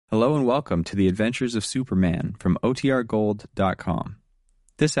Hello and welcome to the Adventures of Superman from OTRGold.com.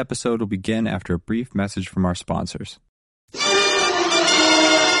 This episode will begin after a brief message from our sponsors.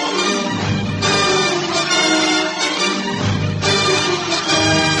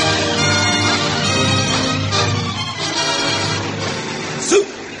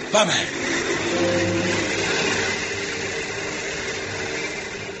 Superman!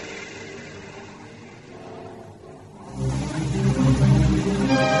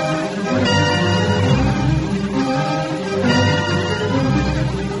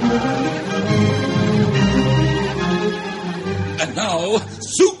 And now,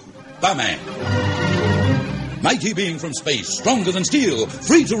 Superman! Mighty being from space, stronger than steel,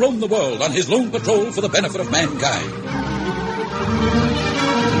 free to roam the world on his lone patrol for the benefit of mankind.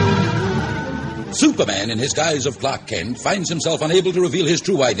 Superman, in his guise of Clark Kent, finds himself unable to reveal his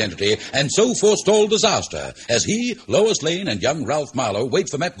true identity and so forestall disaster as he, Lois Lane, and young Ralph Marlowe wait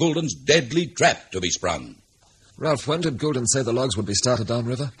for Matt Goulden's deadly trap to be sprung. Ralph, when did Goulden say the logs would be started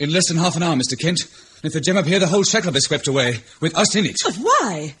downriver? In less than half an hour, Mr. Kent. And if the gem up here, the whole shack will be swept away, with us in it. But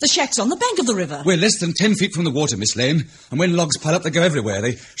why? The shack's on the bank of the river. We're less than 10 feet from the water, Miss Lane. And when logs pile up, they go everywhere.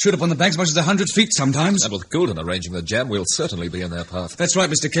 They shoot up on the bank as much as 100 feet sometimes. And with Goulden arranging the jam, we'll certainly be in their path. That's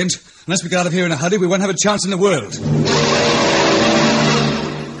right, Mr. Kent. Unless we get out of here in a hurry, we won't have a chance in the world.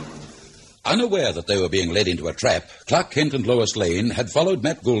 Unaware that they were being led into a trap, Clark Kent and Lois Lane had followed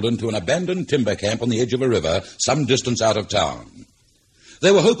Matt Goulden to an abandoned timber camp on the edge of a river some distance out of town.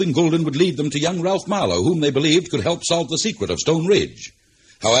 They were hoping Goulden would lead them to young Ralph Marlowe, whom they believed could help solve the secret of Stone Ridge.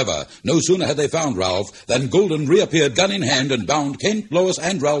 However, no sooner had they found Ralph than Goulden reappeared gun in hand and bound Kent, Lois,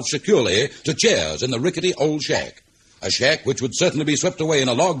 and Ralph securely to chairs in the rickety old shack. A shack which would certainly be swept away in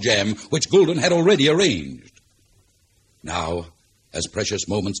a log jam which Goulden had already arranged. Now, as precious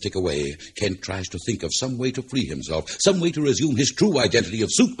moments tick away, Kent tries to think of some way to free himself, some way to resume his true identity of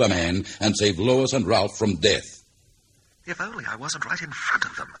Superman and save Lois and Ralph from death. If only I wasn't right in front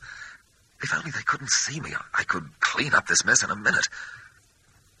of them. If only they couldn't see me, I could clean up this mess in a minute.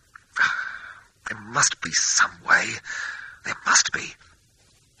 There must be some way. There must be.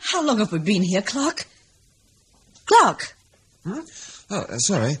 How long have we been here, Clark? Clark! Oh,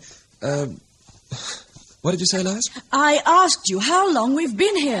 sorry. What did you say, Lois? I asked you how long we've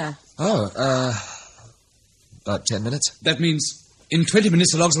been here. About 10 minutes. That means in 20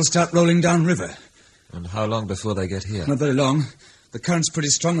 minutes the logs will start rolling downriver. And how long before they get here? Not very long. The current's pretty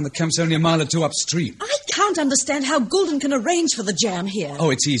strong and the camp's only a mile or two upstream. I can't understand how Goulden can arrange for the jam here. Oh,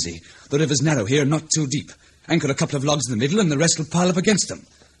 it's easy. The river's narrow here and not too deep. Anchor a couple of logs in the middle and the rest will pile up against them.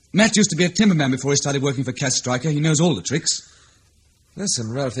 Matt used to be a timberman before he started working for Cass Stryker. He knows all the tricks.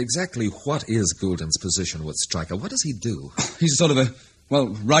 Listen, Ralph, exactly what is Goulden's position with Stryker? What does he do? He's a sort of a,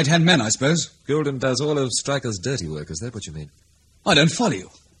 right-hand man, I suppose. Goulden does all of Stryker's dirty work, is that what you mean? I don't follow you.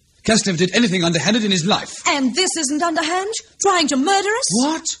 Cass never did anything underhanded in his life. And this isn't underhand? Trying to murder us?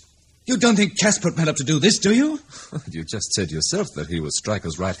 What? You don't think Cass put Matt up to do this, do you? You just said yourself that he was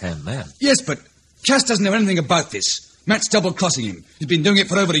Stryker's right-hand man. Yes, but Cass doesn't know anything about this. Matt's double-crossing him. He's been doing it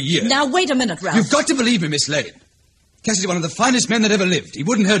for over a year. Now, wait a minute, Ralph. You've got to believe me, Miss Lane. Cass is one of the finest men that ever lived. He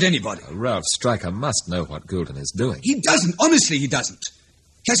wouldn't hurt anybody. Ralph, Stryker must know what Goulden is doing. He doesn't. Honestly, he doesn't.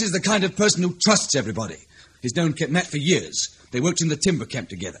 Cass is the kind of person who trusts everybody. He's known Matt for years. They worked in the timber camp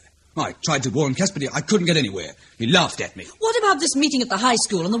together. I tried to warn Cass, but I couldn't get anywhere. He laughed at me. What about this meeting at the high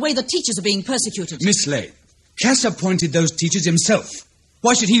school and the way the teachers are being persecuted? Miss Lane, Cass appointed those teachers himself.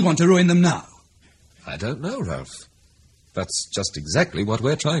 Why should he want to ruin them now? I don't know, Ralph. That's just exactly what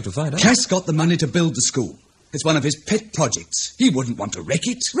we're trying to find out. Cass got the money to build the school. It's one of his pet projects. He wouldn't want to wreck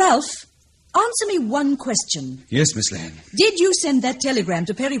it. Ralph, answer me one question. Yes, Miss Lane. Did you send that telegram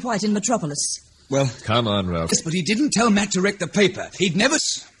to Perry White in Metropolis? Well... Come on, Ralph. Yes, but he didn't tell Matt to wreck the paper. He'd never...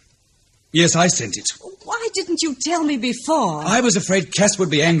 Yes, I sent it. Why didn't you tell me before? I was afraid Cass would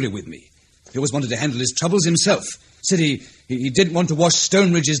be angry with me. He always wanted to handle his troubles himself. Said he didn't want to wash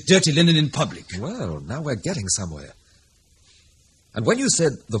Stone Ridge's dirty linen in public. Well, now we're getting somewhere. And when you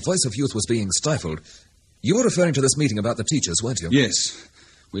said the voice of youth was being stifled, you were referring to this meeting about the teachers, weren't you? Yes.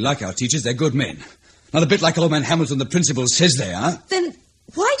 We like our teachers. They're good men. Not a bit like old man Hamilton, the principal, says they are. Then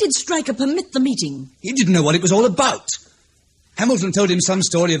why did Stryker permit the meeting? He didn't know what it was all about. Hamilton told him some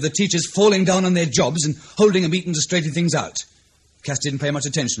story of the teachers falling down on their jobs and holding a meeting to straighten things out. Cass didn't pay much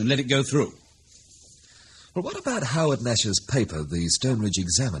attention and let it go through. Well, what about Howard Nash's paper, the Stone Ridge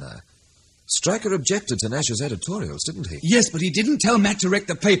Examiner? Stryker objected to Nash's editorials, didn't he? Yes, but he didn't tell Matt to wreck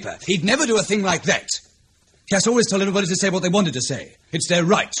the paper. He'd never do a thing like that. Cass always told everybody to say what they wanted to say. It's their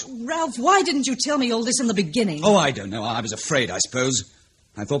right. Ralph, why didn't you tell me all this in the beginning? Oh, I don't know. I was afraid, I suppose.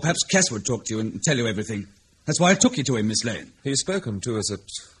 I thought perhaps Cass would talk to you and tell you everything. That's why I took you to him, Miss Lane. He's spoken to us at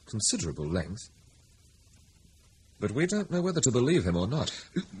considerable length. But we don't know whether to believe him or not.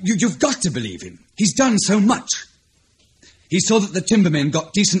 You've got to believe him. He's done so much. He saw that the timbermen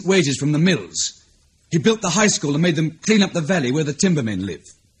got decent wages from the mills. He built the high school and made them clean up the valley where the timbermen live.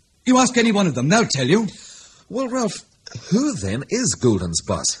 You ask any one of them, they'll tell you. Well, Ralph, who then is Goulden's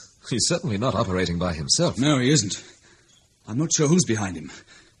boss? He's certainly not operating by himself. No, he isn't. I'm not sure who's behind him.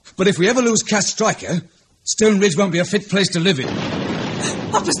 But if we ever lose Cass Stryker, Stone Ridge won't be a fit place to live in.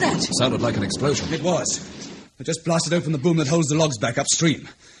 What was that? Sounded like an explosion. It was. I just blasted open the boom that holds the logs back upstream.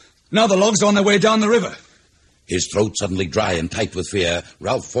 Now the logs are on their way down the river. His throat suddenly dry and tight with fear,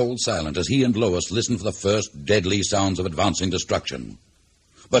 Ralph falls silent as he and Lois listen for the first deadly sounds of advancing destruction.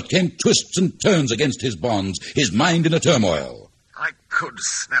 But Kent twists and turns against his bonds, his mind in a turmoil. I could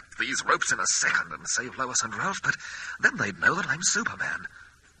snap these ropes in a second and save Lois and Ralph, but then they'd know that I'm Superman.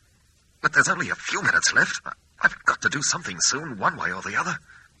 But there's only a few minutes left. I've got to do something soon, one way or the other.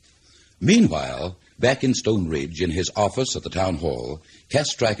 Meanwhile, back in Stone Ridge, in his office at the town hall,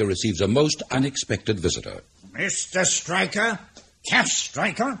 Cass Stryker receives a most unexpected visitor. Mr. Stryker? Cass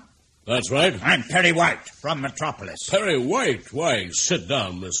Stryker? That's right. I'm Perry White from Metropolis. Perry White? Why, sit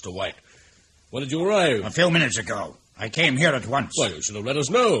down, Mr. White. When did you arrive? A few minutes ago. I came here at once. Why, you should have let us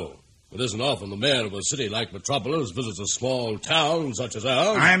know. It isn't often the mayor of a city like Metropolis visits a small town such as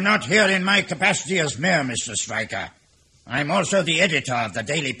ours. I'm not here in my capacity as mayor, Mr. Stryker. I'm also the editor of the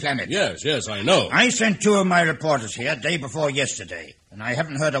Daily Planet. Yes, I know. I sent two of my reporters here day before yesterday, and I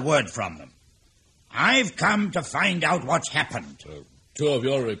haven't heard a word from them. I've come to find out what's happened. Two of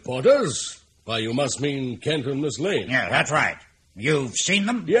your reporters? Why, you must mean Kent and Miss Lane. Yeah, that's right. You've seen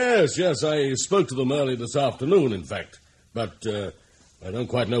them? Yes, I spoke to them early this afternoon, in fact. But I don't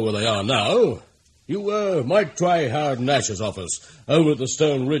quite know where they are now. You might try Howard Nash's office over at the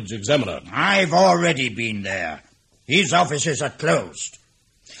Stone Ridge Examiner. I've already been there. His offices are closed.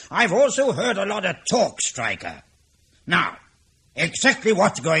 I've also heard a lot of talk, Stryker. Now, exactly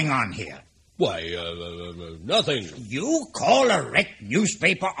what's going on here? Why, nothing. You call a wrecked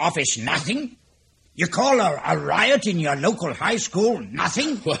newspaper office nothing? You call a riot in your local high school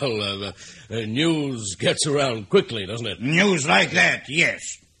nothing? Well, news gets around quickly, doesn't it? News like that, yes.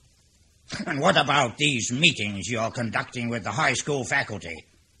 And what about these meetings you're conducting with the high school faculty?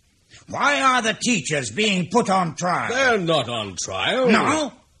 Why are the teachers being put on trial? They're not on trial.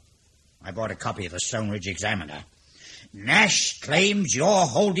 No? I bought a copy of the Stone Ridge Examiner. Nash claims you're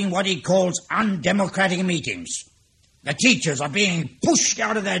holding what he calls undemocratic meetings. The teachers are being pushed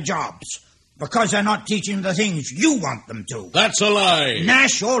out of their jobs because they're not teaching the things you want them to. That's a lie.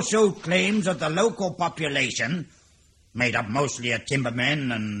 Nash also claims that the local population, made up mostly of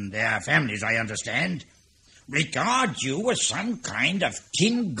timbermen and their families, I understand, regard you as some kind of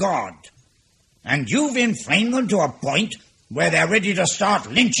tin god. And you've inflamed them to a point where they're ready to start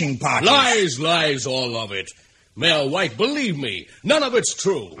lynching parties. Lies, all of it. Mayor White, believe me, none of it's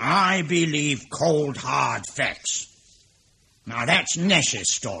true. I believe cold, hard facts. Now, that's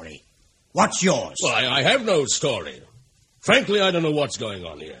Nash's story. What's yours? Well, I have no story. Frankly, I don't know what's going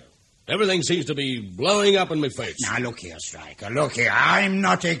on here. Everything seems to be blowing up in my face. Now, look here, Stryker, look here. I'm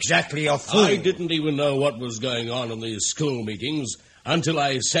not exactly a fool. I didn't even know what was going on in these school meetings until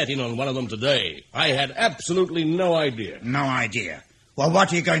I sat in on one of them today. I had absolutely no idea. No idea. Well,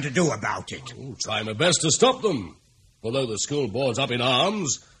 what are you going to do about it? I'll try my best to stop them. Although the school board's up in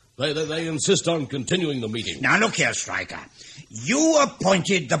arms, they insist on continuing the meeting. Now, look here, Stryker. You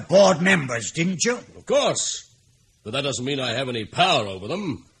appointed the board members, didn't you? Of course. But that doesn't mean I have any power over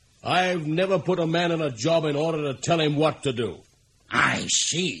them. I've never put a man in a job in order to tell him what to do. I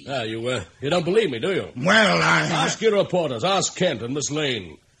see. You don't believe me, do you? Well, Ask your reporters. Ask Kent and Miss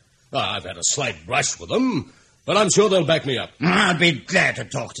Lane. I've had a slight brush with them, but I'm sure they'll back me up. I'll be glad to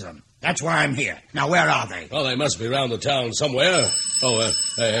talk to them. That's why I'm here. Now, where are they? Well, they must be around the town somewhere.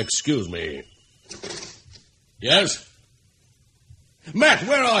 Excuse me. Yes? Matt,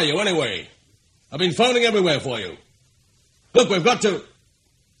 where are you, anyway? I've been phoning everywhere for you. Look, we've got to...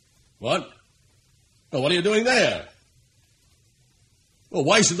 What? Well, what are you doing there? Well,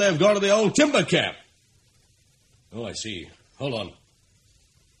 why should they have gone to the old timber camp? Oh, I see. Hold on.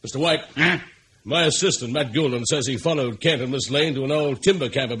 Mr. White. Huh? My assistant, Matt Goulden, says he followed Kent and Miss Lane to an old timber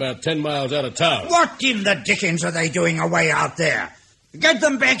camp about 10 miles out of town. What in the dickens are they doing away out there? Get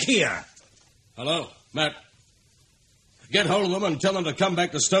them back here. Hello, Matt. Get hold of them and tell them to come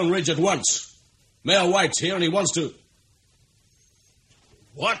back to Stone Ridge at once. Mayor White's here and he wants to...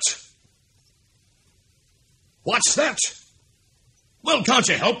 What? What's that? Well, can't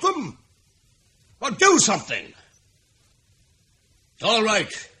you help them? Well, do something. All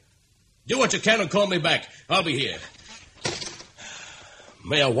right. Do what you can and call me back. I'll be here.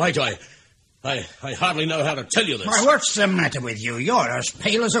 Mayor White, I hardly know how to tell you this. Why, what's the matter with you? You're as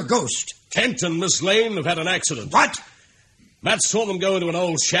pale as a ghost. Kent and Miss Lane have had an accident. What? Matt saw them go into an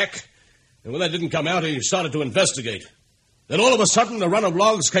old shack, and when they didn't come out, he started to investigate. Then all of a sudden, a run of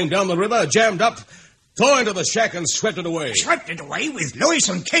logs came down the river, jammed up, tore into the shack, and swept it away. Swept it away with Lois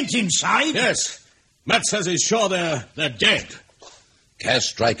and Kent inside? Yes. Matt says he's sure they're dead. Cass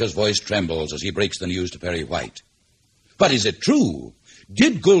Stryker's voice trembles as he breaks the news to Perry White. But is it true?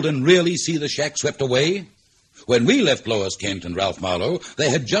 Did Goulden really see the shack swept away? When we left Lois Kent and Ralph Marlowe, they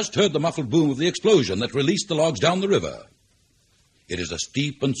had just heard the muffled boom of the explosion that released the logs down the river. It is a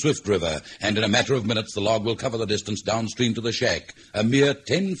steep and swift river, and in a matter of minutes the log will cover the distance downstream to the shack, a mere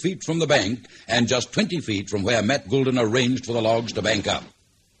 10 feet from the bank and just 20 feet from where Matt Goulden arranged for the logs to bank up.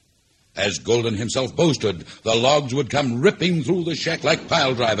 As Goulden himself boasted, the logs would come ripping through the shack like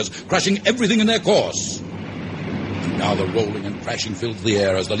pile drivers, crushing everything in their course. And now the rolling and crashing fills the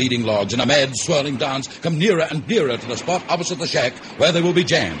air as the leading logs, in a mad, swirling dance, come nearer and nearer to the spot opposite the shack where they will be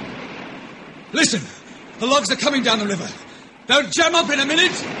jammed. Listen! The logs are coming down the river. They'll jam up in a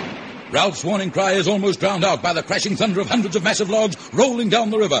minute! Ralph's warning cry is almost drowned out by the crashing thunder of hundreds of massive logs rolling down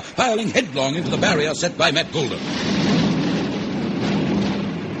the river, piling headlong into the barrier set by Matt Goulden.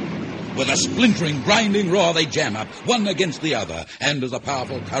 With a splintering, grinding roar, they jam up, one against the other, and as the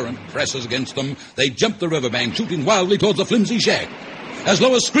powerful current presses against them, they jump the riverbank, shooting wildly towards the flimsy shack. As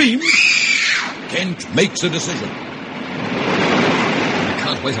Lois screams, Kent makes a decision. I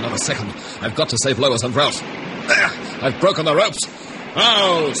can't wait another second. I've got to save Lois and Ralph. There! I've broken the ropes.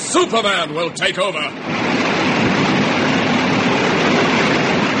 Now, Superman will take over.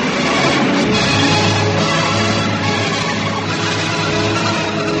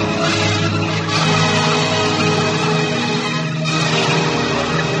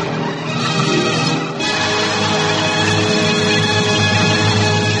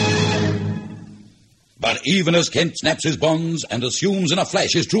 But even as Kent snaps his bonds and assumes in a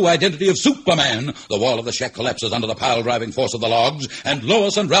flash his true identity of Superman, the wall of the shack collapses under the pile-driving force of the logs, and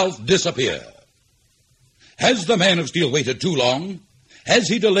Lois and Ralph disappear. Has the Man of Steel waited too long? Has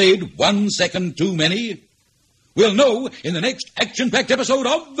he delayed 1 second too many? We'll know in the next action-packed episode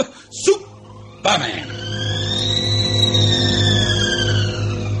of Superman.